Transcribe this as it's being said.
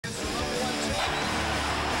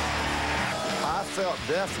felt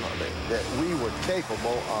definitely that we were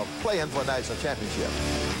capable of playing for a national championship.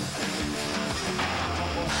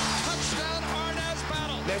 Touchdown, Arnaz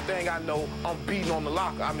Battle. Next thing I know, I'm beating on the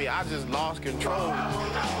locker. I mean, I just lost control.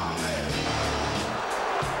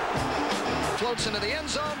 Floats into the end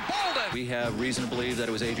zone. Bolden. We have reason to believe that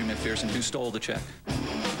it was Adrian McPherson who stole the check.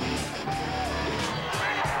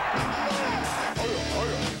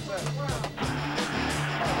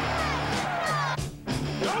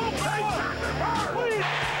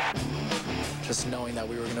 Just knowing that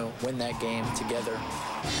we were going to win that game together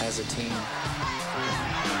as a team.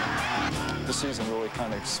 The season really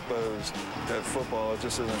kind of exposed that football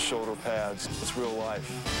just isn't shoulder pads, it's real life.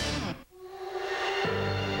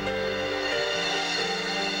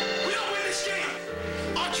 We don't win this game.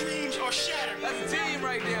 Our dreams are shattered. That's a team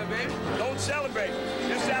right there, baby. Don't celebrate.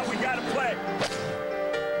 This is how we got to play.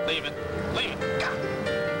 Leave it. Leave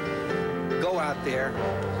it. Go out there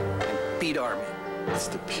and beat Army. It's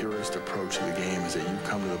the purest approach to the game is that you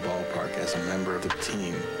come to the ballpark as a member of the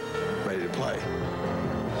team ready to play.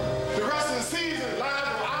 The rest of the season lies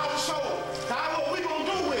on our shoulders. Now what we gonna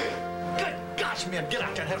do with it? Good gosh, man, get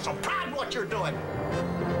out there and have some pride in what you're doing.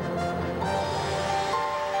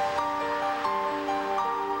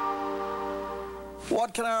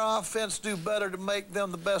 What can our offense do better to make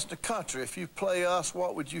them the best in the country? If you play us,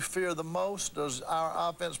 what would you fear the most? Does our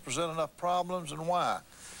offense present enough problems, and why?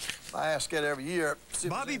 I ask that every year.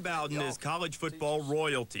 Bobby Bowden is college football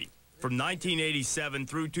royalty. From 1987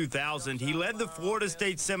 through 2000, he led the Florida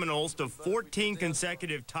State Seminoles to 14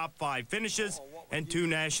 consecutive top 5 finishes and 2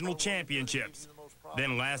 national championships.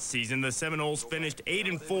 Then last season, the Seminoles finished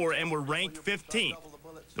 8-4 and were ranked 15th.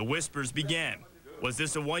 The whispers began. Was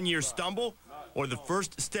this a one-year stumble or the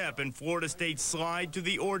first step in Florida State's slide to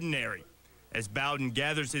the ordinary? As Bowden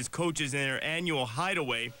gathers his coaches in their annual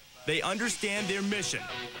hideaway, they understand their mission: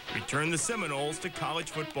 return the Seminoles to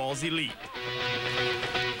college football's elite.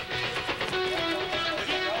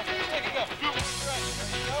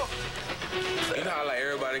 You know how like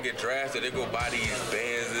everybody get drafted, they go buy these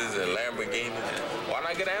Benzes and Lamborghinis. Why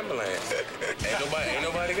not get an ambulance? ain't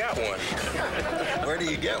nobody got one. Where do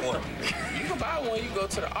you get one? You can buy one. You go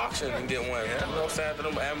to the auction and get one. You know what I'm saying? After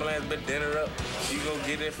them ambulance been dinner up, you go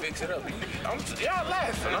get it and fix it up. Y'all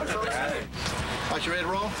laughing. I'm so excited. Are you ready to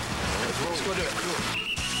roll? Let's go do it.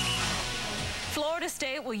 Florida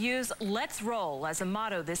State will use "Let's Roll" as a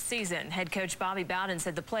motto this season. Head coach Bobby Bowden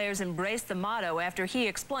said the players embraced the motto after he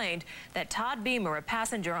explained that Todd Beamer, a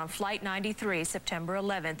passenger on Flight 93 September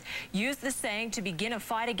 11th, used the saying to begin a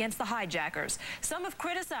fight against the hijackers. Some have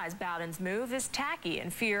criticized Bowden's move as tacky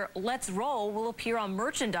and fear "Let's Roll" will appear on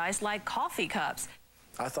merchandise like coffee cups.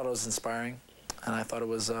 I thought it was inspiring, and I thought it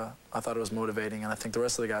was motivating, and I think the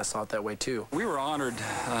rest of the guys saw it that way too. We were honored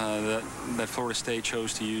that Florida State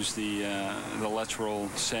chose to use the "Let's Roll"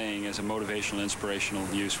 saying as a motivational, inspirational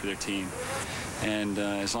use for their team. And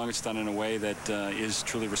as long as it's done in a way that is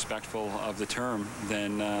truly respectful of the term,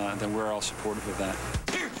 then we're all supportive of that.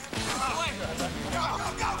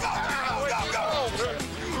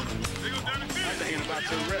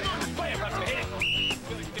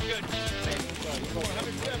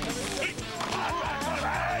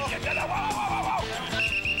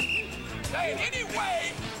 Ain't any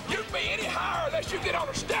way you can be any higher unless you get on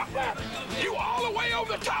a step ladder. You all the way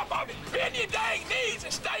over the top of it. Bend your dang knees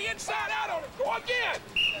and stay inside out on it. Go again.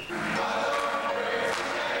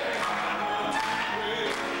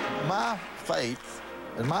 My faith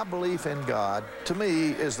and my belief in God, to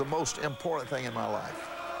me, is the most important thing in my life.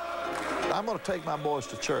 I'm going to take my boys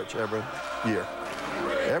to church every year.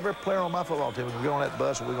 Every player on my football team, we're going to get on that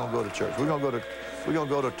bus and we're going to go to church. We're going to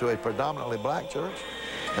go to a predominantly black church,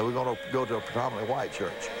 and we're going to go to a predominantly white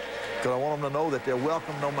church. Because I want them to know that they're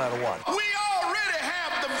welcome no matter what. We already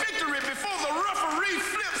have the victory before the referee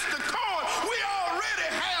flips the coin. We already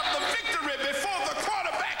have the victory before the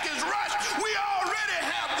quarterback is rushed. We already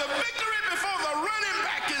have the victory before the running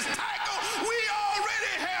back is tackled. We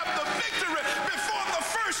already have the victory before the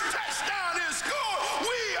first touchdown is scored.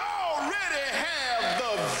 We already have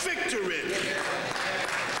the victory.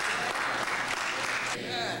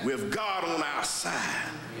 With God on our side,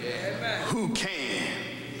 who can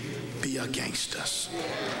be against us?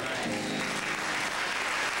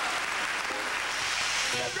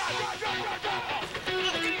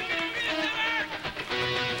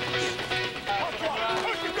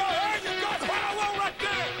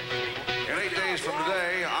 In 8 days from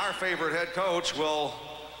today, our favorite head coach will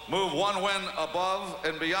move one win above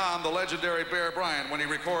and beyond the legendary Bear Bryant when he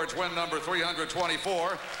records win number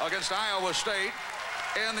 324 against Iowa State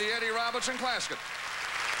in the Eddie Robinson Classic.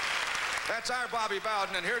 That's our Bobby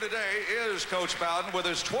Bowden, and here today is Coach Bowden with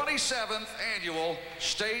his 27th annual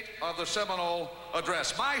State of the Seminole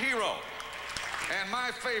address. My hero and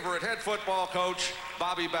my favorite head football coach,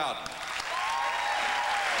 Bobby Bowden.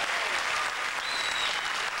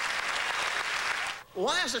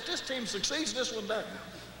 Why is it this team succeeds, this one doesn't?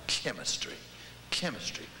 Chemistry,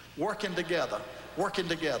 chemistry, working together, working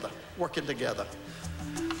together, working together.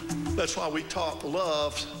 That's why we talk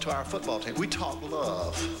love to our football team. We talk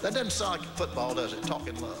love. That doesn't sound like football, does it?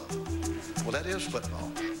 Talking love. Well, that is football.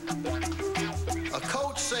 A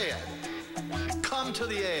coach said, come to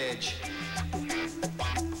the edge.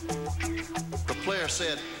 The player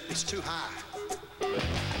said, it's too high.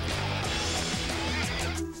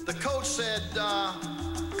 The coach said,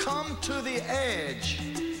 come to the edge.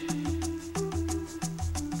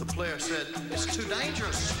 The player said, it's too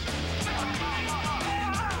dangerous.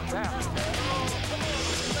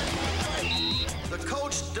 The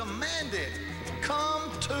coach demanded,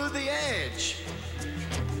 come to the edge.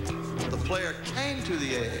 The player came to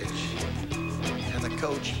the edge, and the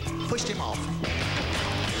coach pushed him off.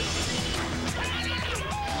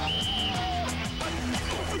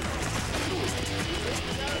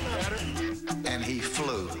 And he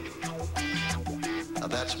flew. Now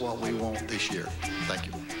that's what we want this year. Thank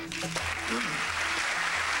you.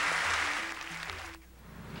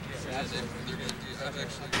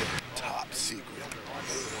 Top secret.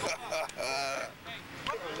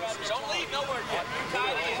 Don't leave nowhere yet.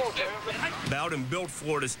 Bowden built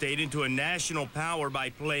Florida State into a national power by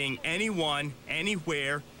playing anyone,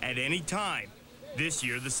 anywhere, at any time. This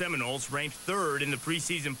year, the Seminoles, ranked 3rd in the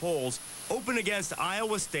preseason polls, open against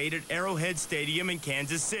Iowa State at Arrowhead Stadium in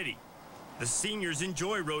Kansas City. The seniors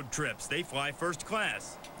enjoy road trips. They fly first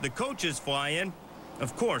class. The coaches fly in,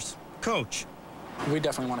 of course, coach. We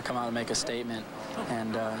definitely want to come out and make a statement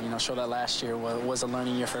and, you know, show that last year was a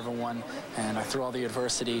learning year for everyone. And through all the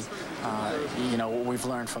adversity, you know, we've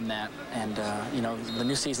learned from that. And, you know, the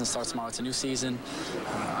new season starts tomorrow. It's a new season.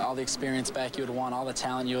 All the experience back you would want, all the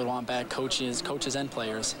talent you would want back, coaches and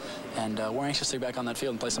players. And we're anxious to be back on that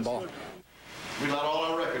field and play some ball. We let all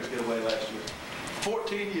our records get away last year.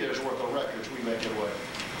 14 years worth of records we let get away.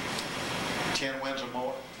 10 wins or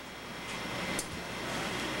more.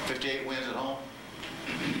 58 wins at home.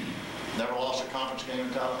 Never lost a conference game in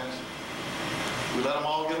Tallahassee. We let them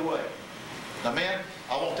all get away. Now, men,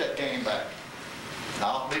 I want that game back. Now,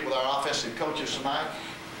 I'll meet with our offensive coaches tonight,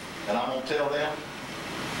 and I'm going to tell them,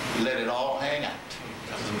 let it all hang out.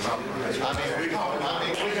 I mean, we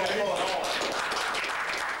got it all.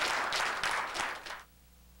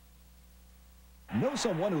 Know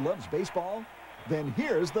someone who loves baseball? Then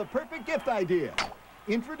here's the perfect gift idea.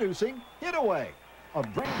 Introducing Hit Away, a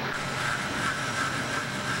brand.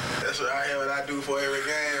 That's right here, what I do for every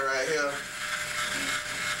game right here.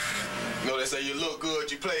 You know, they say you look good,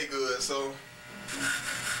 you play good, so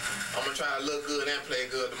I'm gonna try to look good and play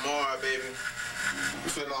good tomorrow, baby. We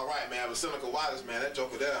feeling all right, man, but Seneca Waters, man, that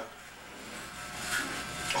joker there.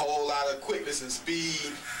 A whole lot of quickness and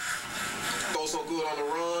speed. Throw so good on the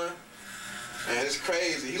run. Man, it's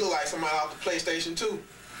crazy. He look like somebody off the PlayStation 2.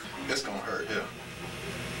 It's gonna hurt here.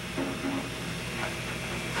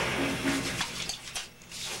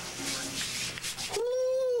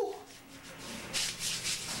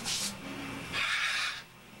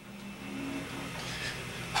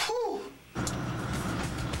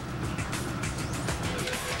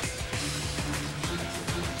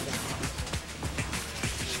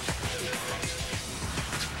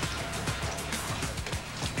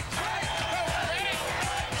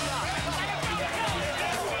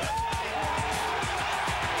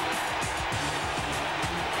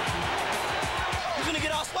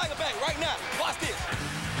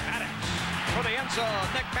 For the end zone,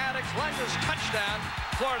 Nick Maddox, Lender's touchdown,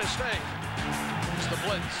 Florida State. It's the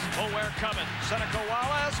blitz. Nowhere coming. Seneca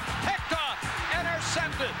Wallace picked off,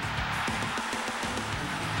 intercepted.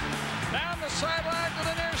 Down the sideline to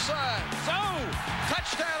the near side. So,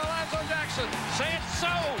 touchdown, Alonzo Jackson. Say it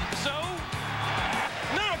so. So.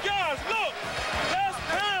 Now, guys, look. That's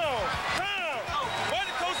pound. Pound. Why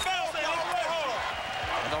did Coach Bell say all right, hold on?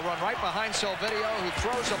 And they'll run right behind Silvidio, who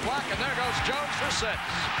throws a block, and there goes Jones for 6.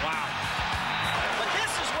 Wow. But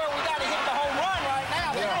this is where we got to hit the home run right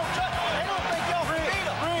now. They don't think y'all can beat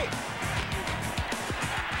them.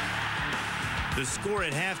 The score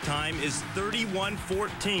at halftime is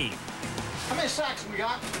 31-14. How many sacks we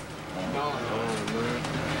got?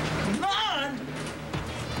 None?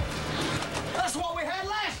 That's what we had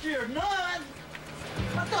last year, none.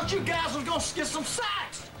 I thought you guys was going to get some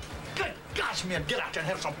sacks. Good gosh, man, get out there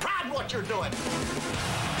and have some pride in what you're doing.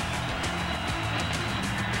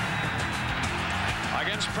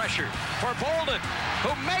 Against pressure for Bolden, who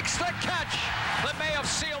makes the catch that may have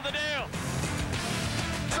sealed the deal.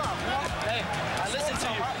 Hey, I listened to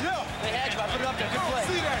you. They had you. I put it up there. Good play.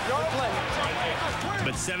 Good play.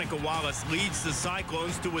 But Seneca Wallace leads the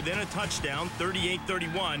Cyclones to within a touchdown,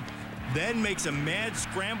 38-31, then makes a mad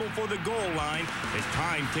scramble for the goal line as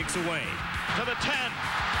time ticks away. To the 10,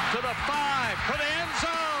 to the 5, for the end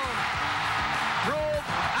zone. Ruled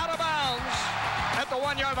out of bounds at the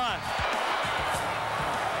 1-yard line.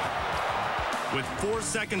 With 4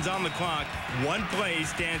 seconds on the clock, one play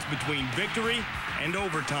stands between victory and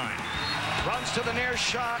overtime. Runs to the near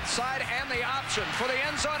shot side and the option for the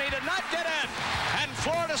end zone. He did not get in. And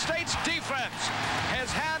Florida State's defense has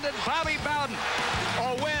handed Bobby Bowden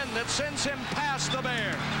a win that sends him past the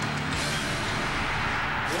Bear.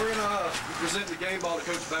 We're going to present the game ball to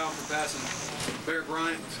Coach Bowden for passing. Bear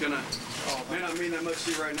Bryant. It's going to, may not mean that much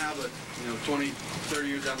to you right now, but, you know, 20, 30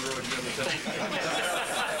 years down the road, you're going to tell me.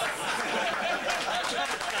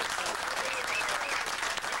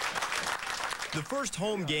 The first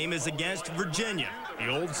home game is against Virginia. The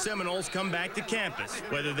old Seminoles come back to campus,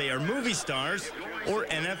 whether they are movie stars or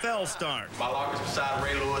NFL stars. My locker's beside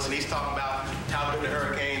Ray Lewis, and he's talking about how good the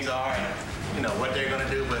Hurricanes are and, you know, what they're going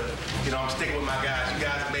to do. But, you know, I'm sticking with my guys. You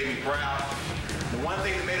guys made me proud. The one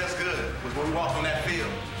thing that made us good was when we walked on that field.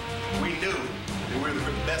 We knew that we were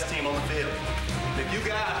the best team on the field. And if you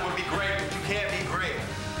guys would be great, but you can't be great,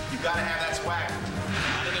 you got to have that swagger.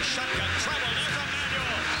 Out of the shotgun, trouble. There's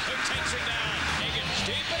Emmanuel, who takes it down. Higgins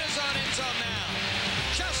deep in his own end zone now.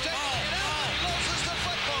 Just taking it out. He loses the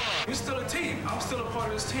football. We're still a team. I'm still a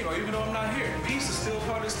part of this team, or even though I'm not here. Peace is still a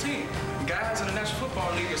part of this team. Guys in the National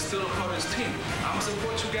Football League are still a part of this team. I'm going to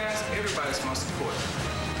support you guys. Everybody's my support.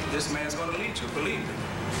 This man's going to lead you, believe me.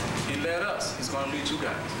 He led us. He's going to lead you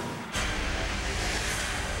guys.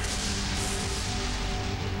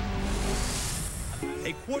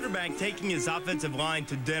 A quarterback taking his offensive line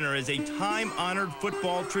to dinner is a time-honored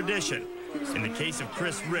football tradition. In the case of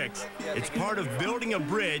Chris Ricks, it's part of building a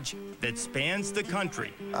bridge that spans the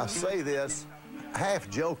country. I say this half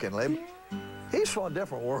jokingly. He's from a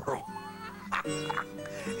different world.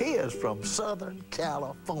 He is from Southern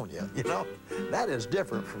California, you know? That is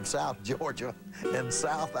different from South Georgia and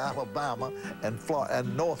South Alabama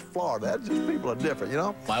and North Florida. That's just, people are different, you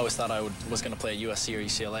know? I always thought I was going to play at USC or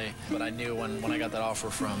UCLA, but I knew when I got that offer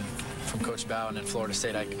from Coach Bowden at Florida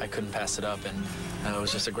State, I couldn't pass it up, and it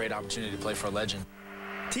was just a great opportunity to play for a legend.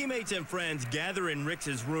 Teammates and friends gather in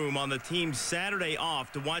Rick's room on the team's Saturday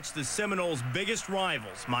off to watch the Seminoles' biggest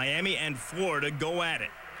rivals, Miami and Florida, go at it.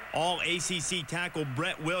 All ACC tackle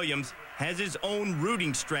Brett Williams has his own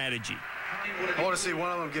rooting strategy. I want to see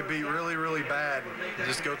one of them get beat really, really bad and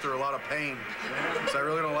just go through a lot of pain. So I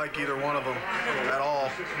really don't like either one of them at all.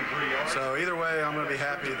 So either way, I'm going to be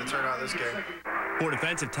happy at the turnout of this game. For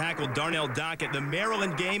defensive tackle Darnell Dockett, the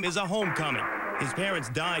Maryland game is a homecoming. His parents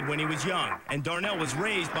died when he was young, and Darnell was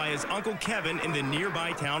raised by his Uncle Kevin in the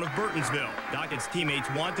nearby town of Burtonsville. Dockett's teammates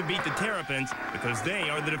want to beat the Terrapins because they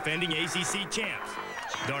are the defending ACC champs.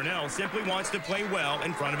 Darnell simply wants to play well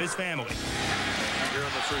in front of his family. Here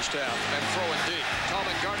in the first half, and throwing deep.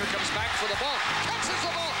 Tallman Gardner comes back for the ball, catches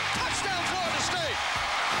the ball, touchdown Florida State.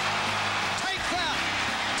 Take that,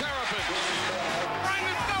 Terrapins. Bring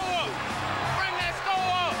the score up. Bring that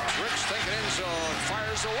score up. Ricks taking end zone,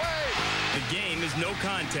 fires away. The game is no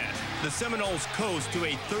contest. The Seminoles coast to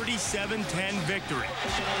a 37-10 victory.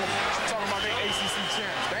 Talking about their ACC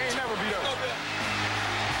champs. They ain't never beat us.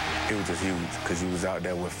 It was just huge because you was out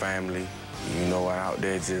there with family, you know, out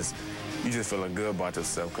there you just feeling good about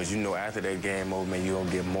yourself because you know after that game over, man, you're going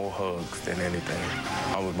to get more hugs than anything.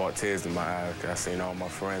 I was about tears in my eyes because I seen all my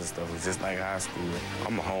friends and stuff. It was just like high school.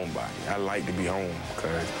 I'm a homebody. I like to be home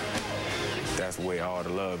because that's where all the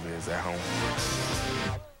love is, at home.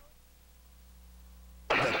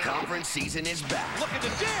 The conference season is back. Look at the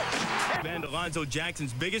ditch. Van Alonzo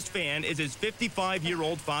Jackson's biggest fan is his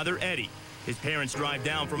 55-year-old father, Eddie. His parents drive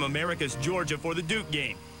down from Americus, Georgia for the Duke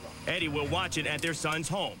game. Eddie will watch it at their son's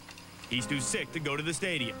home. He's too sick to go to the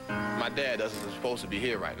stadium. My dad doesn't supposed to be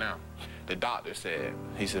here right now. The doctor said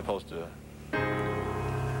he's supposed to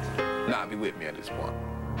not be with me at this point.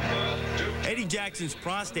 Eddie Jackson's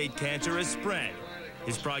prostate cancer has spread.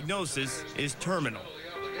 His prognosis is terminal.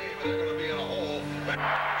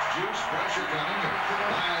 Juice pressure coming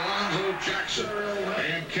by Alonzo Jackson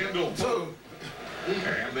and Kendall Boone.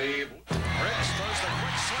 And the Ricks throws the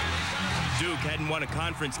quick slant. Duke hadn't won a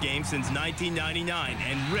conference game since 1999,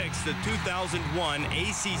 and Ricks, the 2001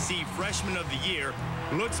 ACC Freshman of the Year,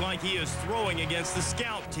 looks like he is throwing against the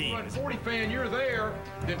scout team. 40 fan, you're there.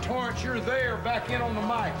 Then Torrance, you're there. Back in on the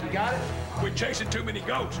mic. You got it? Quit chasing too many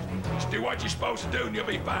ghosts. Just do what you're supposed to do and you'll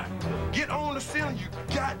be fine. Get on the ceiling. You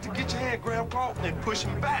got to get your hand grabbed off and push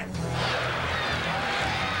him back.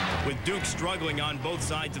 With Duke struggling on both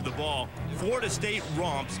sides of the ball, Florida State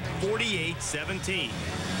romps 48-17.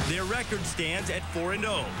 Their record stands at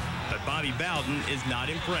 4-0, but Bobby Bowden is not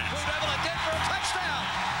impressed. Again for a touchdown.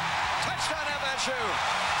 Touchdown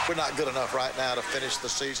FSU. We're not good enough right now to finish the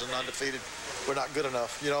season undefeated. We're not good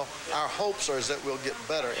enough. You know, our hopes are that we'll get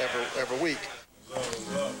better every week.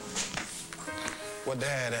 What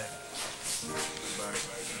Dad at?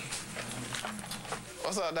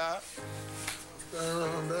 What's up, Dad?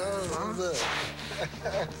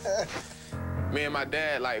 Me and my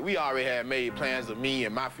dad, like, we already had made plans of me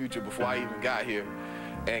and my future before I even got here.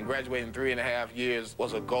 And graduating 3.5 years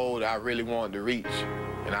was a goal that I really wanted to reach.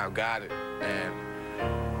 And I've got it.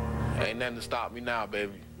 And ain't nothing to stop me now,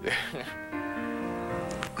 baby.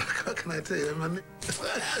 How can I tell you, my nigga?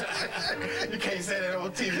 You can't say that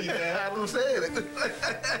on TV, man. I didn't say it.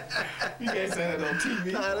 You can't say that on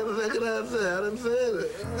TV. I didn't say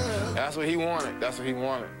it. That's what he wanted. That's what he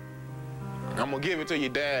wanted. I'm going to give it to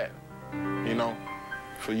your dad, you know,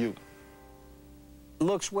 for you.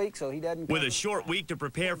 Looks weak, so he doesn't. With a short week to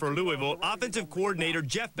prepare for Louisville, offensive coordinator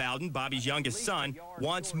Jeff Bowden, Bobby's youngest son,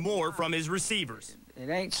 wants more from his receivers. It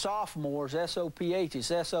ain't sophomores, S-O-P-H,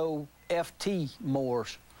 it's S-O-F-T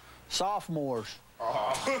mores. Sophomores.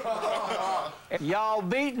 Y'all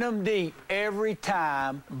beating them deep every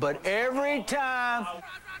time, but every time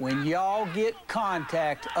when y'all get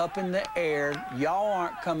contact up in the air, y'all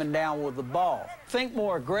aren't coming down with the ball. Think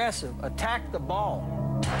more aggressive. Attack the ball.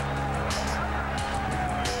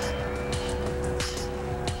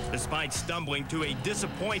 Despite stumbling to a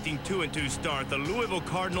disappointing 2-2 start, the Louisville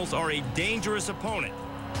Cardinals are a dangerous opponent.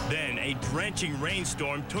 Then a drenching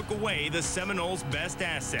rainstorm took away the Seminoles' best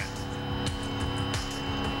asset.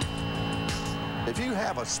 If you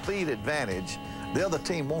have a speed advantage, the other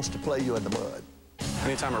team wants to play you in the mud.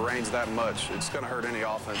 Anytime it rains that much, it's going to hurt any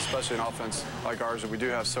offense, especially an offense like ours. We do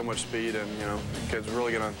have so much speed, and, you know, it's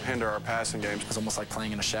really going to hinder our passing games. It's almost like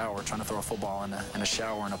playing in a shower, trying to throw a football in a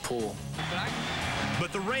shower in a pool.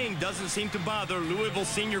 But the rain doesn't seem to bother Louisville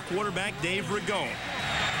senior quarterback Dave Ragone.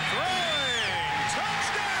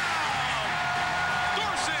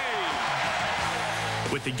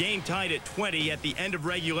 With the game tied at 20 at the end of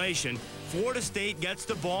regulation, Florida State gets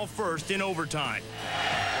the ball first in overtime.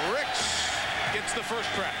 Ricks gets the first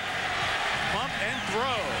crack. Pump and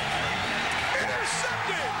throw.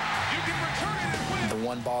 Intercepted. You can return it and win. The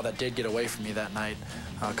one ball that did get away from me that night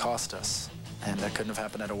cost us, and that couldn't have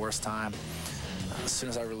happened at a worse time. As soon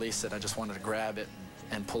as I released it, I just wanted to grab it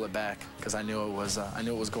and pull it back because I knew it was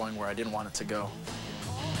going where I didn't want it to go.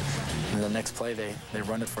 And the next play, they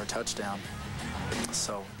run it for a touchdown.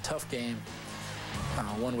 So tough game,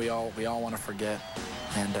 one we all want to forget,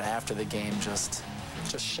 and after the game, just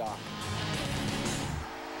shock.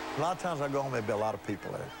 A lot of times I go home, there'd be a lot of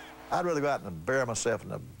people there. I'd rather go out and bury myself in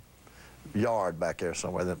the yard back there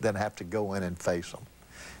somewhere than have to go in and face them.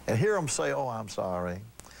 And hear them say, oh, I'm sorry.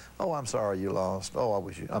 Oh, I'm sorry you lost. Oh,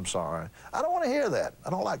 I'm sorry. I don't want to hear that. I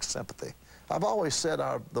don't like sympathy. I've always said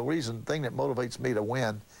the thing that motivates me to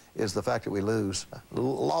win is the fact that we lose.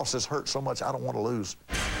 Losses hurt so much, I don't want to lose.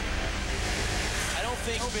 I don't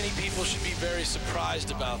think many people should be very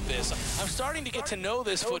surprised about this. I'm starting to get to know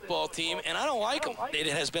this football team, and I don't like them. It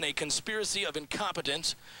has been a conspiracy of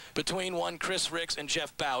incompetence between one Chris Ricks and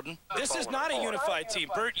Jeff Bowden. This is not a unified team.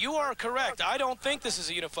 Bert, you are correct. I don't think this is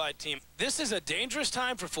a unified team. This is a dangerous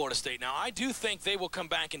time for Florida State. Now, I do think they will come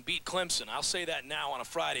back and beat Clemson. I'll say that now on a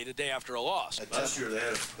Friday, the day after a loss. Last year they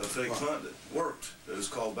had a fake punt that worked. It was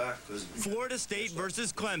called back. Florida State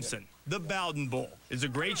versus Clemson. The Bowden Bowl is a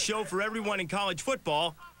great show for everyone in college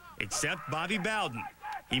football, except Bobby Bowden.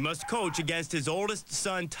 He must coach against his oldest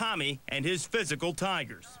son, Tommy, and his physical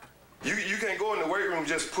Tigers. You can't go in the weight room and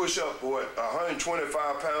just push up,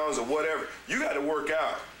 125 pounds or whatever. You got to work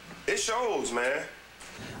out. It shows, man.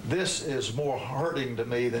 This is more hurting to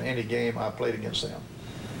me than any game I played against them,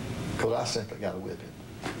 because I simply got to whip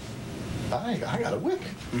him. I got to whip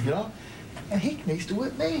him, you know? And he needs to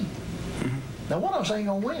whip me. Now, one of us ain't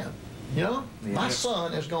going to win, you know? My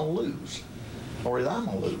son is going to lose, or either I'm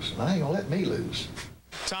going to lose, and I ain't going to let me lose.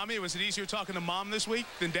 Tommy, was it easier talking to Mom this week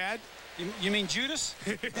than Dad? You mean Judas?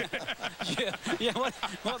 yeah.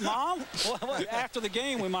 What, Mom? What, after the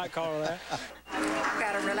game, we might call her that. I've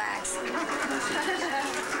got to relax.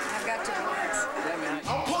 I've got to relax.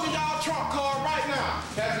 I'm pulling y'all trump card right now.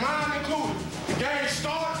 That's mine included. The game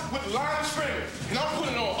starts with the line of scrimmage, and I'm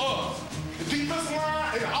putting on us. The defensive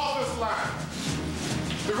line and the offensive line.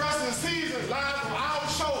 The rest of the season lies on our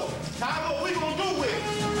shoulders. Now, what we gonna do with it?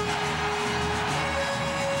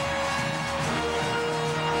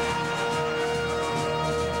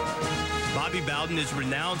 Bobby Bowden is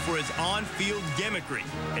renowned for his on-field gimmickry.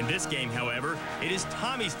 In this game, however, it is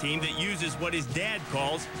Tommy's team that uses what his dad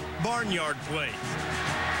calls barnyard plays.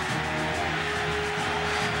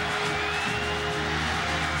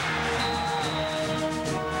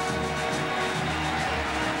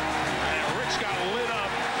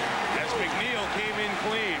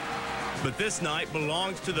 But this night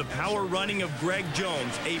belongs to the power running of Greg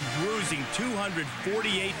Jones, a bruising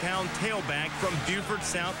 248-pound tailback from Beaufort,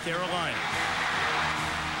 South Carolina.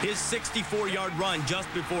 His 64-yard run just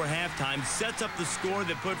before halftime sets up the score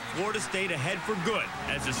that put Florida State ahead for good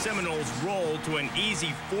as the Seminoles roll to an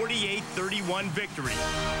easy 48-31 victory.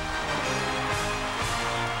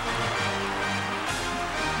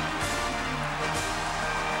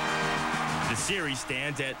 The series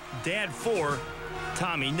stands at Dad 4,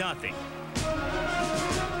 Tommy nothing.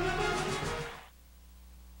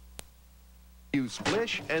 Use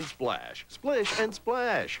Splish and Splash. Splish and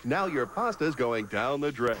Splash. Now your pasta's going down the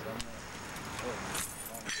drain.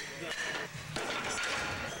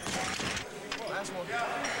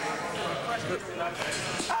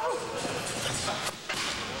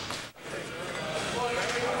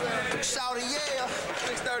 Shouty, yeah.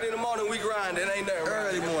 6:30 in the morning, we grind. It ain't there.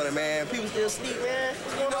 Early morning, man. People still sleep, man.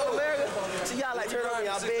 What's going on in America? See, y'all like turn on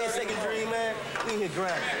y'all bed, second dream, man. We in here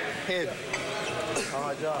grinding. Heavy.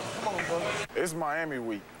 Hard job. Come on, bro. It's Miami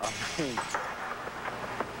week. I mean,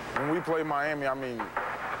 when we play Miami, I mean,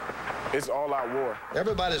 it's all-out war.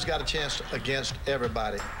 Everybody's got a chance against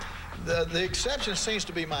everybody. The exception seems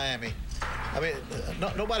to be Miami. I mean,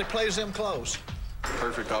 nobody plays them close.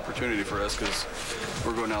 Perfect opportunity for us because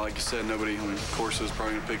we're going out, like you said, nobody, I mean, of course, is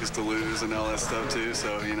probably going to pick us to lose and all that stuff, too,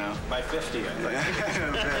 so, you know. By 50, I think.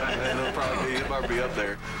 It'll probably be up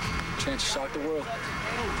there. Chance to shock the world.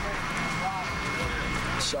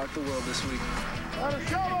 Shock the world this week. Better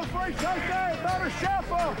shuffle, free safety. Better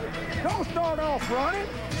shuffle. Don't start off running.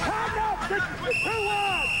 Tighten up. 2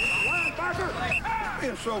 wide. Linebacker.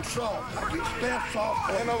 Being so soft. I get steps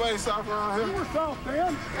soft. Ain't nobody soft around here. You were soft,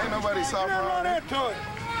 man. Ain't nobody soft around here. here. Run into it.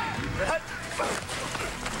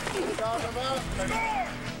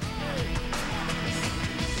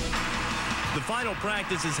 The final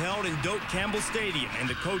practice is held in Doak Campbell Stadium, and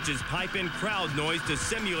the coaches pipe in crowd noise to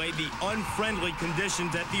simulate the unfriendly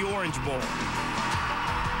conditions at the Orange Bowl.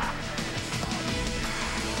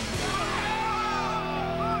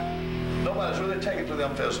 Nobody's really taking to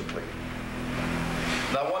them physically.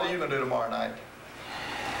 Now, what are you going to do tomorrow night?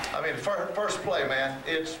 I mean, first play, man,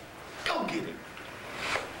 it's go get him.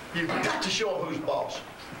 You've got to show him who's boss.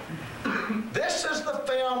 This is the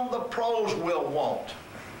film the pros will want.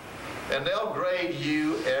 And they'll grade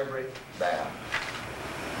you every down.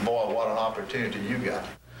 Boy, what an opportunity you got.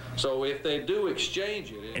 So if they do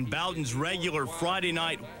exchange it... In Bowden's regular Friday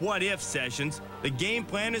night what-if sessions, the game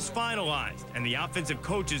plan is finalized, and the offensive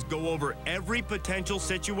coaches go over every potential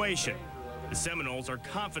situation. The Seminoles are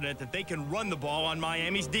confident that they can run the ball on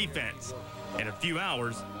Miami's defense. In a few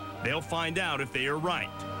hours, they'll find out if they are right.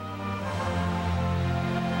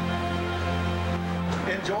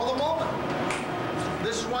 Enjoy the moment.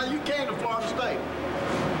 This is why you came to Florida State.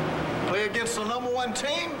 Play against the #1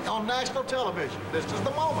 team on national television. This is the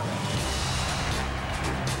moment.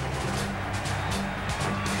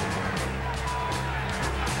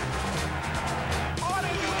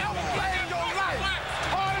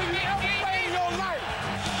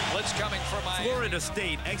 Blitz coming from Miami. Florida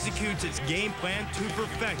State executes its game plan to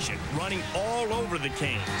perfection, running all over the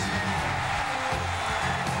Canes.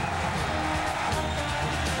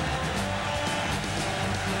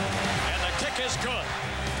 Is good.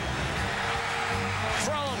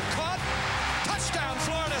 Thrown, caught, touchdown,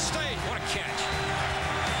 Florida State. What a catch.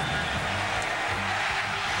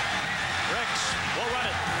 Ricks will run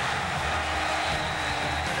it.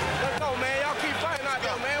 Let's go, man. Y'all keep fighting out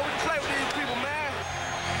there, man. We can play with these people, man.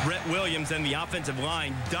 Brett Williams and the offensive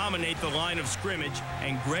line dominate the line of scrimmage,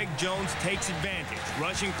 and Greg Jones takes advantage,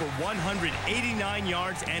 rushing for 189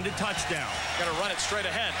 yards and a touchdown. Gonna run it straight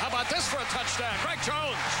ahead. How about this for a touchdown? Greg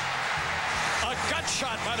Jones. A gut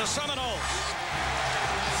shot by the Seminoles.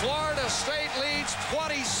 Florida State leads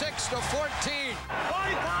 26-14.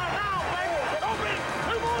 Body time now, baby. Open.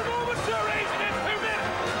 2 more moments.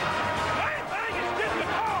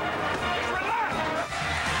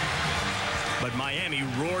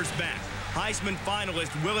 Heisman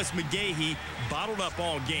finalist Willis McGahee bottled up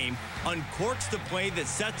all game, uncorks the play that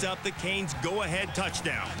sets up the Canes' go-ahead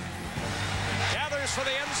touchdown. Gathers for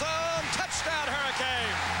the end zone. Touchdown,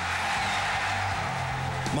 Hurricane.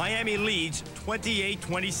 Miami leads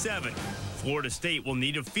 28-27. Florida State will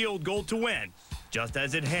need a field goal to win, just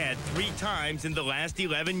as it had 3 times in the last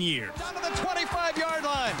 11 years. Down to the 25-yard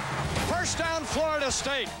line. First down, Florida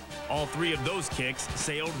State. All 3 of those kicks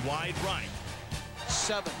sailed wide right.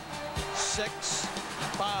 7, 6,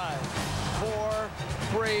 5, 4,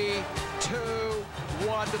 3, 2,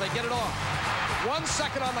 1. Do they get it off? 1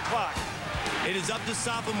 second on the clock. It is up to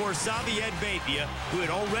sophomore Xavier Bethia, who had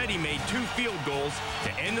already made 2 field goals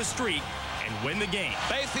to end the streak and win the game.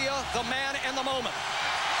 Bethia, the man in the moment.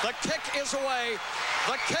 The kick is away.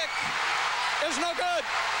 The kick is no good.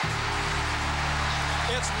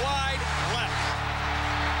 It's wide left.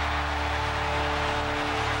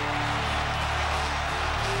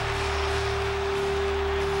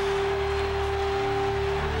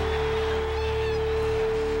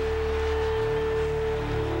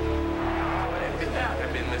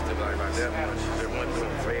 I've been listed like about that much. That one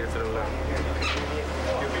going faded to the left.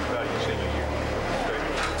 You'll be proud of your senior year.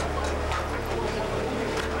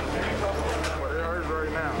 Well, it hurts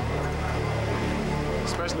right now,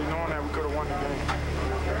 especially knowing that we could have won the game.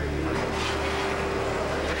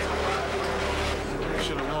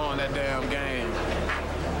 Should have won that damn game.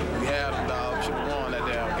 We had them, dog. Should have won that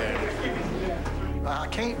damn game. I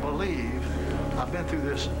can't believe I've been through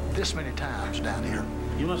this many times down here.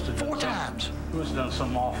 You must have 4 times. You must have done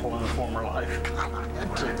something awful in a former life. God, I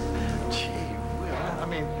had to. Gee, I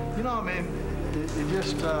mean, you know, I mean, it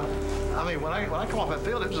just, I mean, when I come off that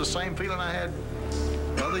field, it was the same feeling I had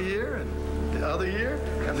the other year and the other year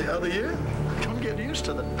and the other year. I couldn't get used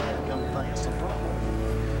to the damn thing. That's the problem.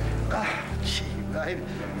 Gee, I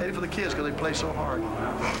hate it for the kids because they play so hard.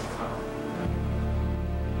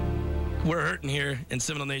 We're hurting here in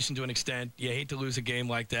Seminole Nation to an extent. You hate to lose a game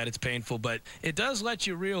like that. It's painful, but it does let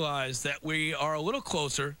you realize that we are a little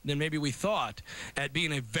closer than maybe we thought at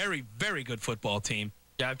being a very, very good football team.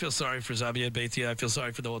 Yeah, I feel sorry for Xavier Bethia. I feel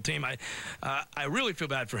sorry for the whole team. I really feel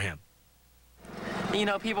bad for him. You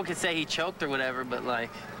know, people could say he choked or whatever, but,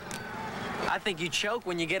 like, I think you choke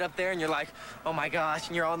when you get up there and you're like, oh, my gosh,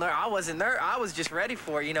 and you're all nervous. I wasn't nervous. I was just ready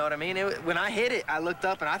for it, you know what I mean? When I hit it, I looked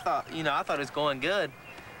up and I thought, you know, I thought it was going good.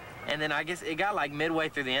 And then I guess it got like midway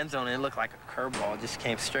through the end zone and it looked like a curveball. It just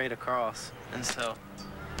came straight across. And so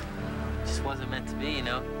it just wasn't meant to be, you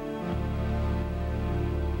know?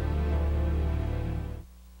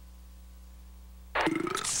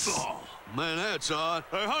 Oh, man, that's odd.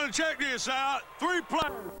 Hey, honey, check this out. 3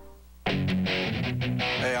 players.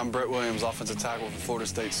 Hey, I'm Brett Williams, offensive tackle for Florida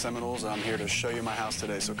State Seminoles, and I'm here to show you my house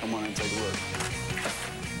today, so come on in and take a look.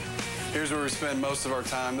 Here's where we spend most of our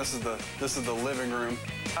time. This is the living room.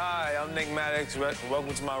 Hi, I'm Nick Maddox.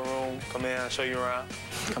 Welcome to my room. Come in, I'll show you around.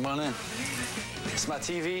 Come on in. It's my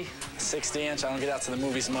TV, 60-inch. I don't get out to the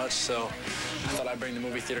movies much, so I thought I'd bring the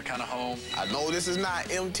movie theater kind of home. I know this is not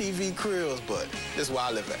MTV Cribs, but this is where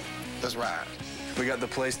I live at. Let's ride. We got the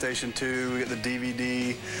PlayStation 2, we got the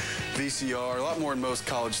DVD, VCR, a lot more than most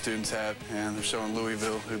college students have. And they're showing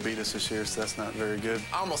Louisville, who beat us this year, so that's not very good.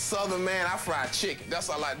 I'm a Southern man. I fry chicken. That's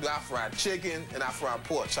what I like to do. I fry chicken and I fry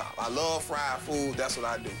pork chop. I love fried food. That's what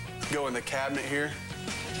I do. Go in the cabinet here.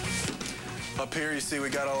 Up here, you see we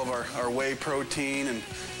got all of our whey protein and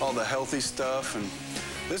all the healthy stuff. And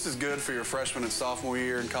this is good for your freshman and sophomore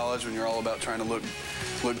year in college when you're all about trying to look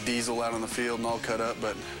diesel out on the field and all cut up.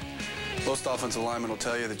 But most offensive linemen will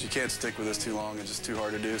tell you that you can't stick with this too long. It's just too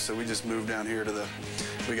hard to do. So we just moved down here to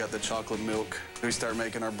we got the chocolate milk. We start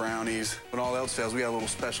making our brownies. When all else fails, we got a little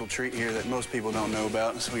special treat here that most people don't know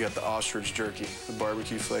about. So we got the ostrich jerky, the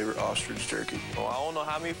barbecue flavored ostrich jerky. Well, I don't know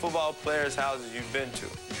how many football players' houses you've been to,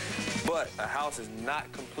 but a house is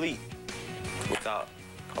not complete without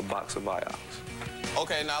a box of BioX.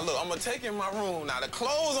 Okay, now look, I'm gonna take in my room. Now the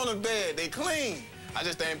clothes on the bed, they clean. I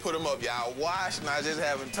just ain't put them up, y'all. Washed, and I just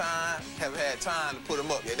haven't had time to put them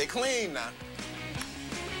up. Yeah, they clean now.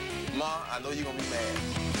 Ma, I know you're gonna be mad.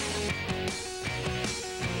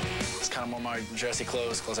 It's kind of more my dressy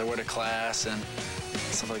clothes I wear to class and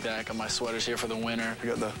stuff like that. I got my sweaters here for the winter. We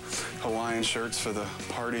got the Hawaiian shirts for the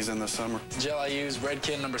parties in the summer. Gel I use,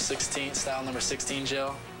 Redken number 16, style number 16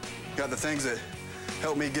 gel. Got the things that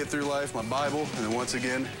help me get through life, my Bible, and then once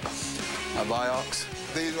again, my BioX.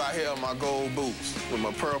 These right here are my gold boots with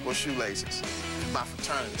my purple shoelaces. My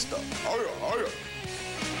fraternity stuff. Oh yeah, oh yeah.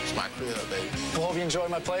 It's my crib, baby. Well, hope you enjoy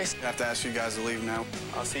my place. I have to ask you guys to leave now.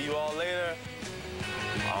 I'll see you all later.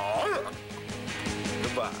 Oh yeah.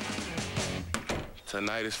 Goodbye.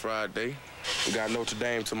 Tonight is Friday. We got Notre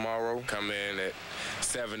Dame tomorrow. Come in at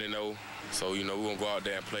 7-0. So, you know, we're going to go out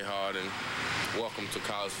there and play hard and welcome to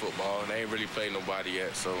college football. They ain't really played nobody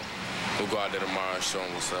yet, so we'll go out there tomorrow and show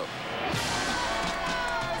them what's up.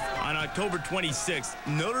 On October 26th,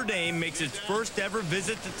 Notre Dame makes its first ever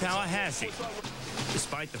visit to Tallahassee.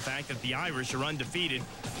 Despite the fact that the Irish are undefeated,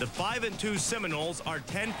 the 5-2 Seminoles are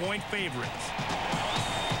 10-point favorites.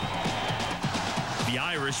 The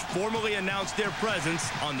Irish formally announced their presence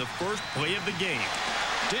on the first play of the game.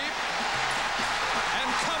 Deep and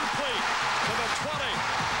complete to the 20,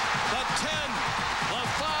 the 10, the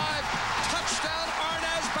 5, touchdown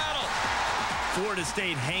Arnaz Battle. Florida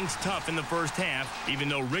State hangs tough in the first half, even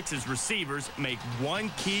though Rick's receivers make one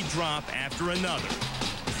key drop after another.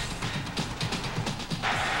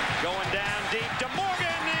 Going down deep to Morgan,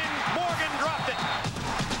 and Morgan dropped it.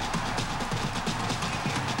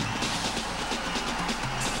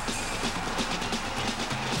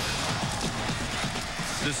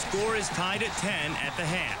 The score is tied at 10 at the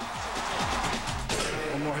half.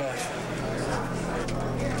 One more half.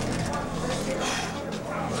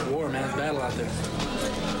 It's war, man. It's battle out there.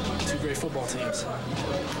 Two great football teams.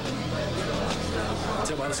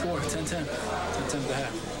 Tell by the score, 10-10. 10-10 at the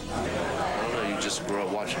half. I don't know, you just grow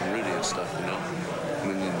up watching Rudy and stuff, you know?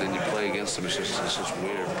 And then you play against them, it's just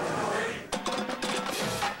weird.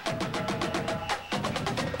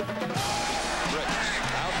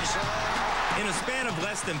 In a span of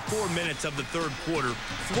less than 4 minutes of the third quarter,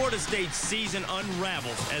 Florida State's season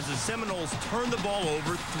unravels as the Seminoles turn the ball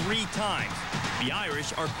over 3 times. The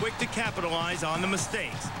Irish are quick to capitalize on the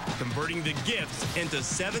mistakes, converting the gifts into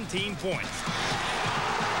 17 points.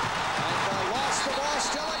 Lost the ball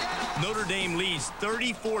still again. Notre Dame leads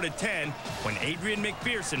 34-10 when Adrian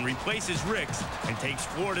McPherson replaces Ricks and takes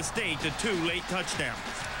Florida State to 2 late touchdowns.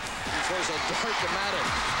 He throws a dart to Madden.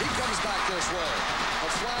 He comes back this way. A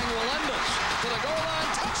flying Melendez to the goal line.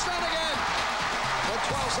 Touchdown again. With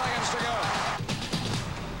 12 seconds to go.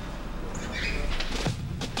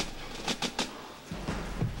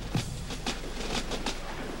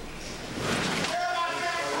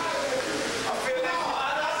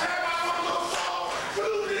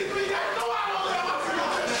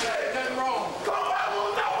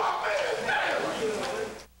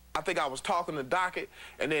 I think I was talking to Dockett,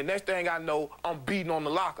 and then next thing I know, I'm beating on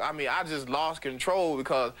the locker. I mean, I just lost control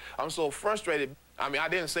because I'm so frustrated. I mean, I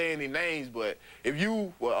didn't say any names, but if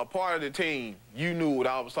you were a part of the team, you knew what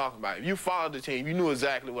I was talking about. If you followed the team, you knew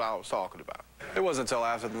exactly what I was talking about. It wasn't until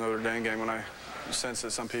after the Notre Dame game when I sensed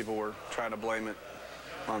that some people were trying to blame it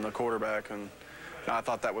on the quarterback, and I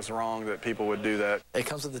thought that was wrong that people would do that. It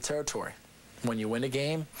comes with the territory. When you win a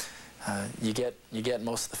game, you get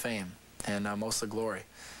most of the fame and most of the glory.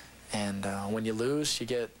 And when you lose, you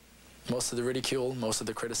get most of the ridicule, most of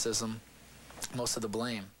the criticism, most of the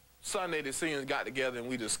blame. Sunday, the seniors got together and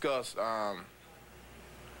we discussed,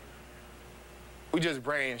 we just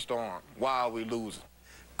brainstormed, why are we losing?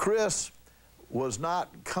 Chris was not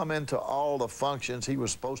coming to all the functions he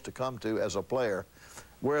was supposed to come to as a player,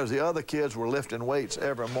 whereas the other kids were lifting weights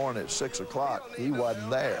every morning at 6 o'clock. He wasn't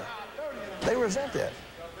there. They resent that.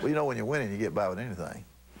 Well, you know, when you're winning, you get by with anything.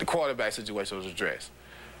 The quarterback situation was addressed.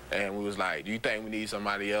 And we was like, do you think we need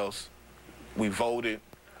somebody else? We voted,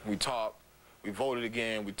 we talked, we voted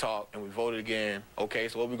again, we talked, and we voted again. Okay,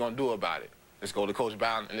 so what are we going to do about it? Let's go to Coach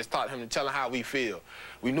Bowden and let's talk to him and tell him how we feel.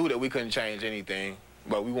 We knew that we couldn't change anything,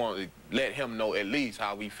 but we wanted to let him know at least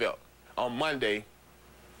how we felt. On Monday,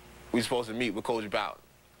 we were supposed to meet with Coach Bowden.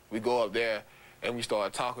 We go up there and we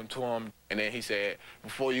started talking to him, and then he said,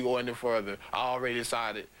 before you go any further, I already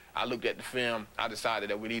decided. I looked at the film. I decided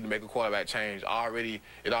that we need to make a quarterback change. It already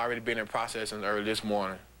been in process since early this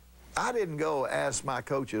morning. I didn't go ask my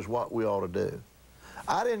coaches what we ought to do.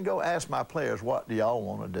 I didn't go ask my players, what do y'all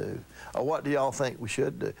want to do? Or what do y'all think we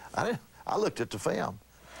should do? I looked at the film.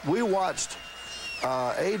 We watched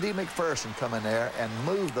A.D. McPherson come in there and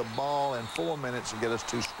move the ball in 4 minutes and get us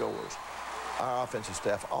 2 scores. Our offensive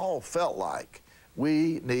staff all felt like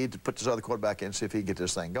we need to put this other quarterback in and see if he can get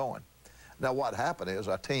this thing going. Now, what happened is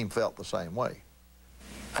our team felt the same way.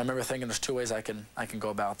 I remember thinking there's 2 ways I can go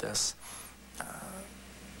about this.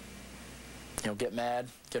 You know, get mad,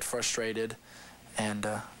 get frustrated, and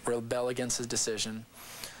rebel against his decision,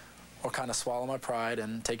 or kind of swallow my pride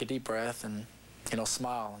and take a deep breath and, you know,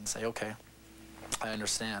 smile and say, okay, I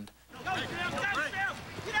understand.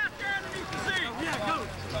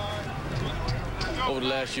 Over the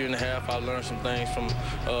last year and a half, I learned some things from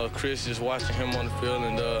Chris, just watching him on the field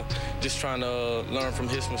and just trying to learn from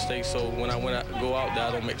his mistakes so when I go out there,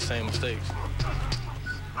 I don't make the same mistakes.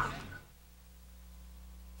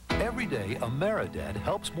 Every day, Ameridad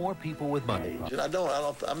helps more people with money.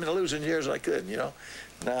 I'm in a losing years I couldn't, you know.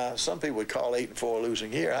 Now, some people would call 8-4 a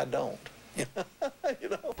losing year. I don't.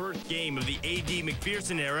 First game of the A.D.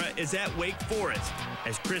 McPherson era is at Wake Forest.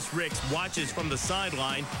 As Chris Ricks watches from the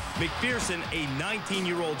sideline, McPherson, a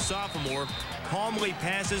 19-year-old sophomore, calmly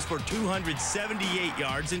passes for 278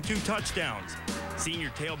 yards and 2 touchdowns. Senior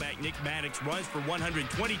tailback Nick Maddox runs for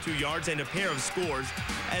 122 yards and a pair of scores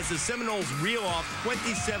as the Seminoles reel off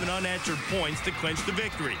 27 unanswered points to clinch the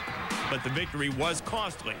victory. But the victory was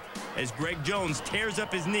costly as Greg Jones tears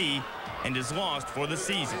up his knee and is lost for the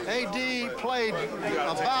season. A.D. played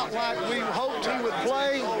about like we hoped he would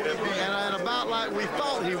play and about like we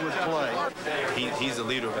thought he would play. He's a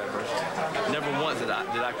leader of adversity. Never once did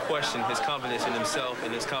I question his confidence in himself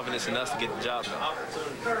and his confidence in us to get the job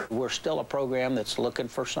done. We're still a program that's looking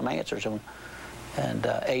for some answers, and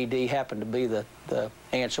A.D. happened to be the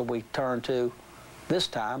answer we turned to this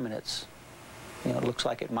time, and it's, you know, it looks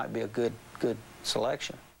like it might be a good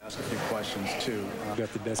selection. Ask a few questions, too.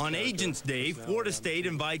 On Agents Day, Florida State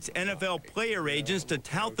invites NFL player agents to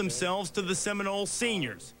tout themselves to the Seminole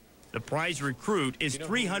seniors. The prize recruit is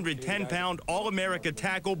 310-pound All-America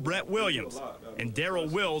tackle Brett Williams, and Darrell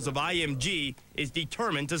Wills of IMG is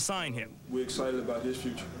determined to sign him. We're excited about his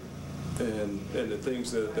future and the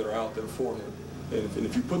things that are out there for him. And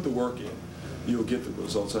if you put the work in, you'll get the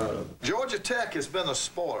results out of it. Georgia Tech has been a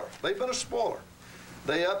spoiler. They've been a spoiler.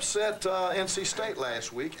 They upset NC State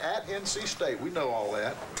last week at NC State. We know all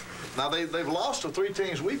that. Now, they've lost to 3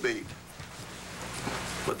 teams we beat,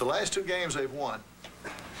 but the last 2 games they've won.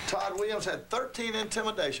 Todd Williams had 13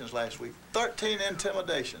 intimidations last week. 13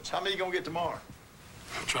 intimidations. How many are you going to get tomorrow?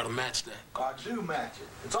 I'll try to match that. I do match it.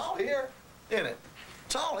 It's all here, isn't it?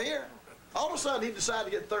 It's all here. All of a sudden, he decided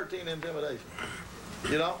to get 13 intimidations.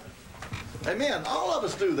 You know? Amen. All of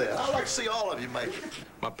us do that. I'd like to see all of you make it.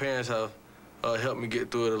 My parents have helped me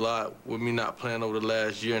get through it a lot with me not playing over the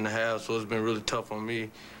last year and a half, so it's been really tough on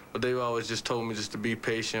me. But they've always just told me just to be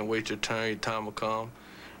patient, wait your turn, your time will come.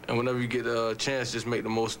 And whenever you get a chance, just make the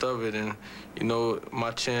most of it. And, you know,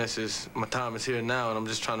 my time is here now, and I'm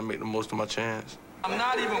just trying to make the most of my chance. I'm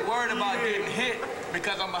not even worried about getting hit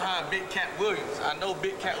because I'm behind Big Cat Williams. I know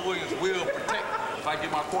Big Cat Williams will protect me. If I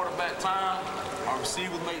get my quarterback time, our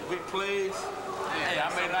receivers make big plays. Hey, I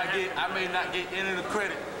may not get any of the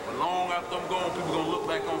credit. But long after I'm gone, people gonna look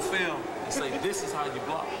back on film and say, this is how you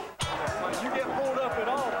block. You get pulled up at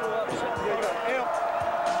all, pull up something, you got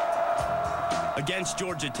Against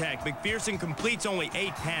Georgia Tech, McPherson completes only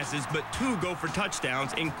 8 passes, but 2 go for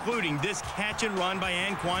touchdowns, including this catch and run by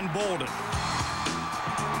Anquan Bolden.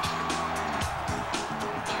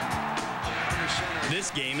 This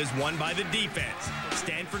game is won by the defense.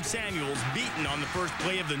 Stanford Samuels, beaten on the first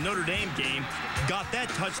play of the Notre Dame game, got that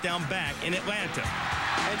touchdown back in Atlanta.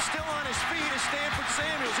 And still on his feet is Stanford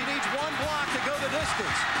Samuels. He needs 1 block to go the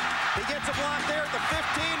distance. He gets a block there at the 15,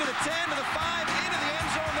 to the 10, to the 5, into the end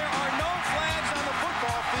zone. There are no flags on the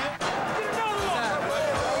football field.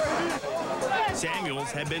 Samuels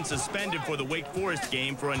had been suspended for the Wake Forest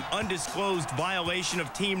game for an undisclosed violation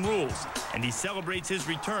of team rules, and he celebrates his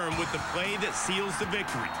return with the play that seals the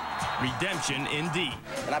victory. Redemption indeed.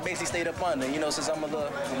 And I basically stayed up under, you know, since I'm a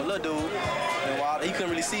little dude, and he couldn't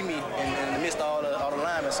really see me in the midst of all the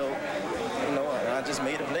linemen, so, you know, I just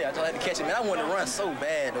made a play. I just had to catch him. Man, I wanted to run so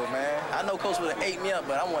bad, though, man. I know Coach would have ate me up,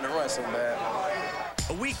 but I wanted to run so bad.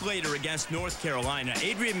 A week later against North Carolina,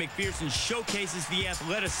 Adrian McPherson showcases the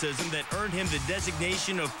athleticism that earned him the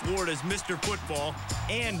designation of Florida's Mr. Football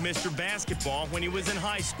and Mr. Basketball when he was in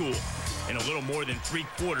high school. In a little more than 3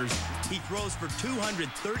 quarters, he throws for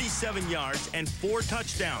 237 yards and 4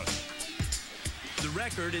 touchdowns. The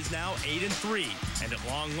record is now 8-3, and at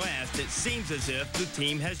long last, it seems as if the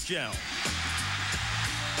team has gelled.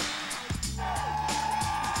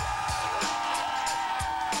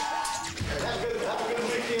 Have a good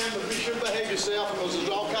weekend, but be sure to behave yourself because there's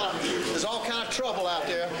all kind of trouble out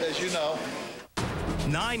there, as you know.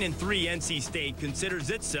 9-3 NC State considers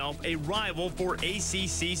itself a rival for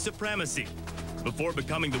ACC supremacy. Before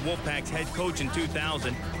becoming the Wolfpack's head coach in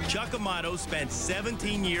 2000, Chuck Amato spent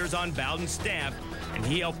 17 years on Bowden's staff, and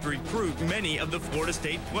he helped recruit many of the Florida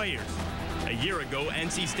State players. A year ago,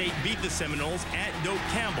 NC State beat the Seminoles at Doak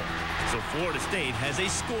Campbell, so Florida State has a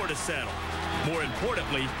score to settle. More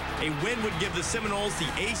importantly, a win would give the Seminoles the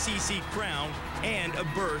ACC crown and a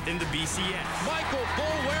berth in the BCS. Michael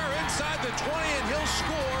Boulware inside the 20, and he'll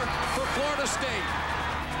score for Florida State.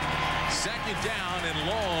 Second down and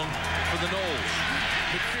long for the Noles.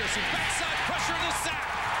 McPherson backside pressure in the sack.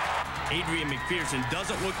 Adrian McPherson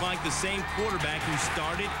doesn't look like the same quarterback who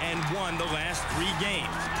started and won the last 3 games.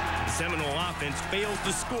 The Seminole offense fails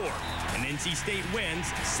to score, and NC State wins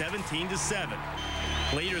 17-7.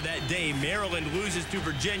 Later that day, Maryland loses to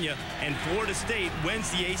Virginia, and Florida State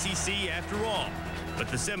wins the ACC after all. But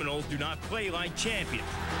the Seminoles do not play like champions,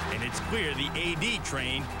 and it's clear the AD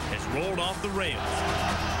train has rolled off the rails.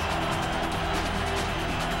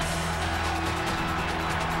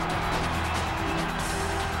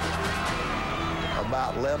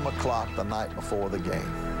 About 11 o'clock the night before the game,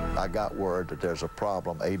 I got word that there's a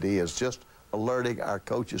problem. AD is just alerting our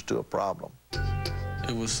coaches to a problem.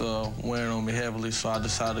 It was wearing on me heavily, so I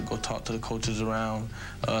decided to go talk to the coaches around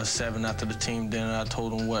 7 after the team dinner. I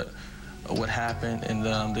told them what happened, and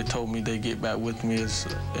they told me they'd get back with me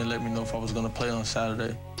and let me know if I was going to play on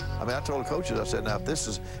Saturday. I mean, I told the coaches, I said, now,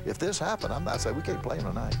 if this happened, I said, we can't play him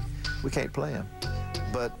tonight. We can't play him.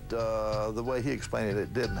 But the way he explained it,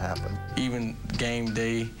 it didn't happen. Even game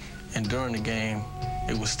day and during the game,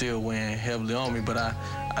 it was still weighing heavily on me, but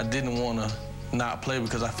I didn't want to not play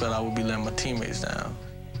because I felt I would be letting my teammates down.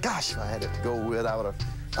 Gosh, if I had it to go with, I would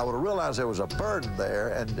have realized there was a burden there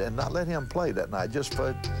and not let him play that night just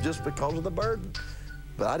because of the burden.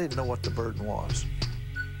 But I didn't know what the burden was.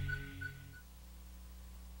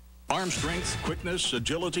 Arm strength, quickness,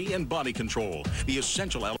 agility, and body control. The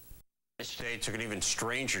essential elements. Today took an even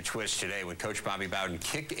stranger twist today when Coach Bobby Bowden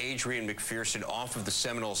kicked Adrian McPherson off of the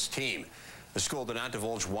Seminoles team. The school did not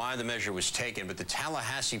divulge why the measure was taken, but the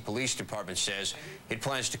Tallahassee Police Department says it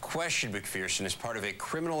plans to question McPherson as part of a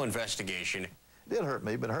criminal investigation. It did hurt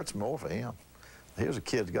me, but it hurts more for him. Here's a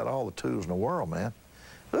kid who's got all the tools in the world, man.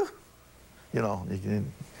 Whew. You know,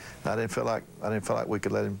 I didn't feel like we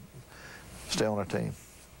could let him stay on our team.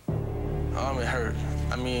 It hurt.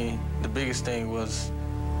 I mean, the biggest thing was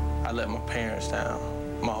I let my parents down.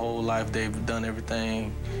 My whole life, they've done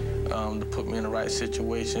everything to put me in the right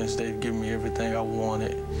situations. They've given me everything I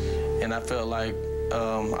wanted, and I felt like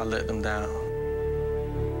I let them down.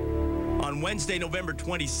 On Wednesday, November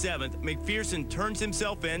 27th, McPherson turns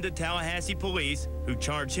himself in to Tallahassee police, who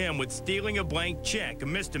charge him with stealing a blank check, a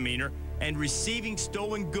misdemeanor, and receiving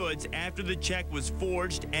stolen goods after the check was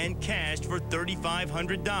forged and cashed for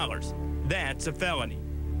 $3,500. That's a felony.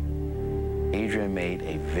 Adrian made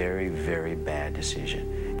a very, very bad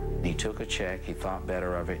decision. He took a check, he thought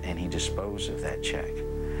better of it, and he disposed of that check.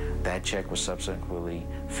 That check was subsequently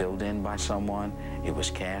filled in by someone, it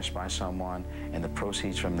was cashed by someone, and the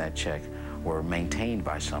proceeds from that check were maintained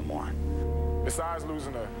by someone. Besides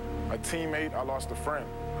losing a teammate, I lost a friend.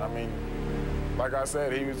 I mean, like I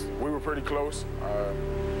said, we were pretty close.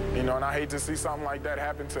 You know, and I hate to see something like that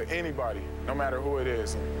happen to anybody, no matter who it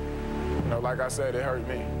is. And, you know, like I said, it hurt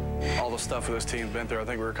me. All the stuff that this team's been through, I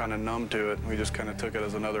think we were kind of numb to it. We just kind of took it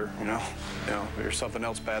as another, you know, there's something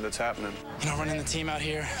else bad that's happening. You know, running the team out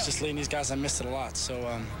here, just leading these guys, I missed it a lot.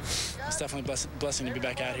 So it's definitely a blessing to be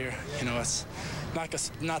back out here. You know, it's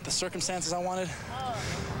not the circumstances I wanted,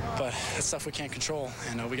 but it's stuff we can't control,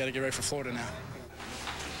 and we got to get ready for Florida now.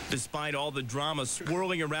 Despite all the drama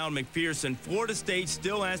swirling around McPherson, Florida State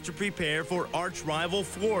still has to prepare for arch-rival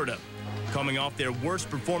Florida. Coming off their worst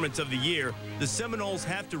performance of the year, the Seminoles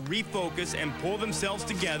have to refocus and pull themselves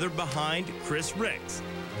together behind Chris Ricks.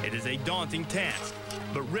 It is a daunting task,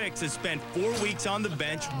 but Ricks has spent 4 weeks on the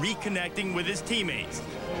bench reconnecting with his teammates,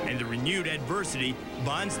 and the renewed adversity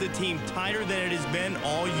bonds the team tighter than it has been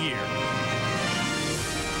all year.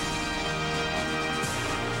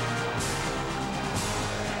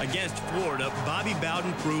 Against Florida, Bobby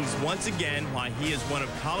Bowden proves once again why he is one of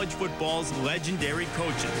college football's legendary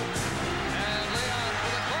coaches.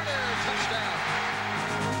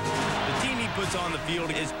 The team he puts on the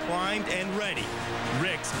field is primed and ready.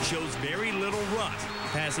 Ricks shows very little rust,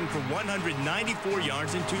 passing for 194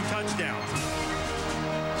 yards and 2 touchdowns.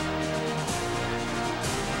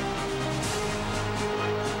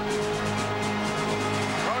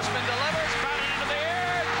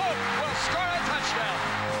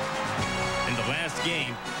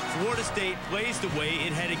 Game, Florida State plays the way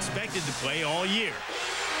it had expected to play all year.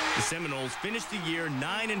 The Seminoles finished the year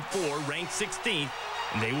 9-4, ranked 16th,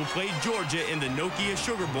 and they will play Georgia in the Nokia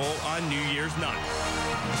Sugar Bowl on New Year's night.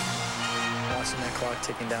 Watching that clock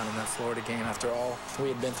ticking down in that Florida game after all we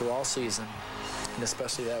had been through all season, and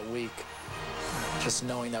especially that week, just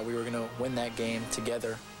knowing that we were going to win that game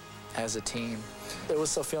together as a team. It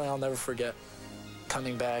was a feeling I'll never forget,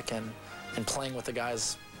 coming back and playing with the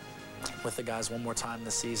guys one more time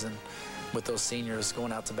this season, with those seniors,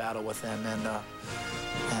 going out to battle with them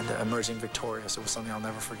and emerging victorious. It was something I'll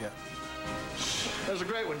never forget. That's a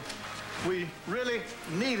great one. We really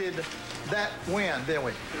needed that win, didn't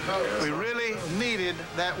we? We really needed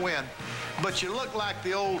that win. But you look like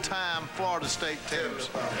the old-time Florida State teams.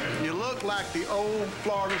 You look like the old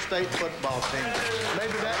Florida State football team.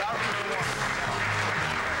 Maybe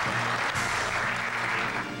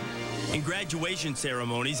In graduation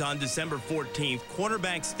ceremonies on December 14th,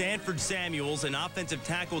 cornerback Stanford Samuels and offensive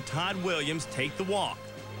tackle Todd Williams take the walk.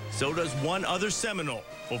 So does one other Seminole,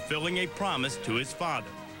 fulfilling a promise to his father.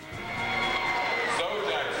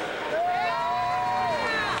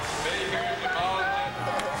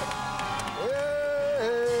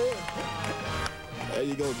 There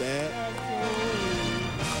you go, Dad.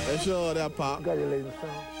 Let's show that pop.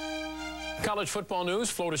 College football news,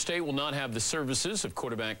 Florida State will not have the services of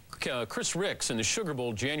quarterback Chris Ricks in the Sugar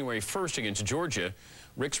Bowl January 1st against Georgia.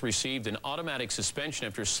 Ricks received an automatic suspension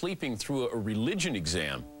after sleeping through a religion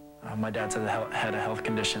exam. My dad's had a health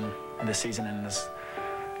condition this season and has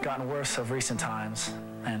gotten worse of recent times,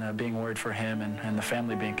 and being worried for him and the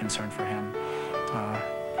family being concerned for him.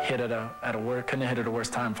 Couldn't have hit at a worse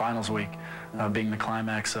time finals week, being the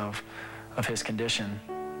climax of his condition.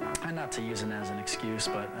 And not to use it as an excuse,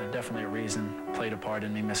 but definitely a reason played a part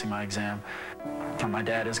in me missing my exam. My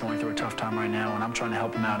dad is going through a tough time right now, and I'm trying to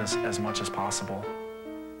help him out as much as possible.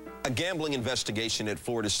 A gambling investigation at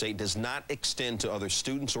Florida State does not extend to other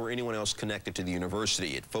students or anyone else connected to the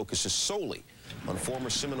university. It focuses solely on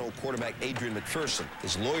former Seminole quarterback Adrian McPherson.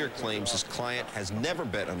 His lawyer claims his client has never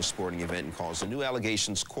bet on a sporting event and calls the new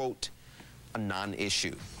allegations, quote, a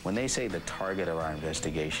non-issue. When they say the target of our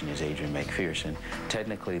investigation is Adrian McPherson,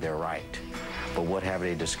 technically they're right. But what have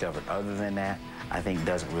they discovered other than that, I think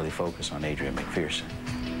doesn't really focus on Adrian McPherson.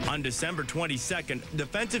 On December 22nd,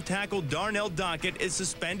 defensive tackle Darnell Dockett is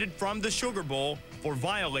suspended from the Sugar Bowl for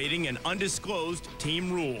violating an undisclosed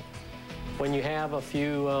team rule. When you have a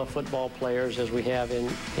few football players, as we have in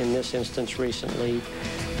this instance recently,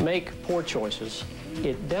 make poor choices,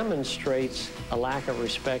 it demonstrates a lack of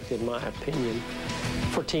respect, in my opinion,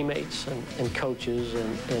 for teammates and coaches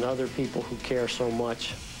and other people who care so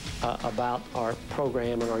much about our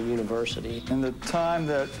program and our university. In the time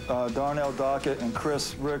that Darnell Dockett and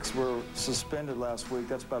Chris Ricks were suspended last week,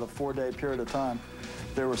 that's about a 4-day period of time,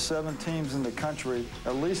 there were 7 teams in the country,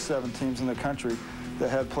 at least 7 teams in the country, that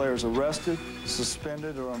had players arrested,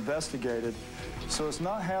 suspended, or investigated. So it's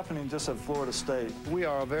not happening just at Florida State. We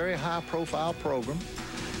are a very high-profile program,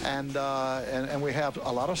 and we have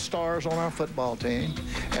a lot of stars on our football team.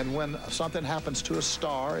 And when something happens to a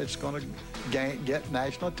star, it's going to get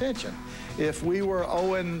national attention. If we were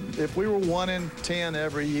 1 in 10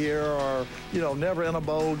 every year, or never in a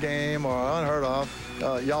bowl game, or unheard of,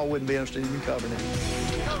 y'all wouldn't be interested in covering it.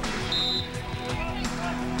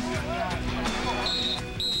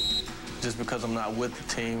 Just because I'm not with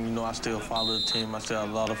the team, I still follow the team. I still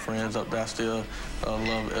have a lot of friends up there. I still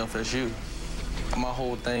love FSU. My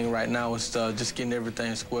whole thing right now is just getting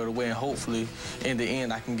everything squared away, and hopefully, in the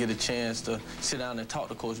end, I can get a chance to sit down and talk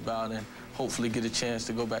to Coach Bowden and hopefully get a chance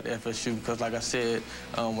to go back to FSU, because like I said,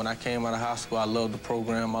 when I came out of high school, I loved the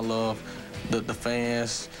program, I loved the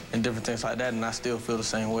fans and different things like that, and I still feel the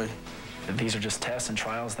same way. These are just tests and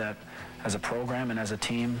trials that, as a program and as a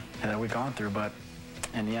team, that we've gone through, but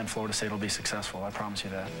in the end, Florida State will be successful. I promise you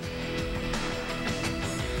that.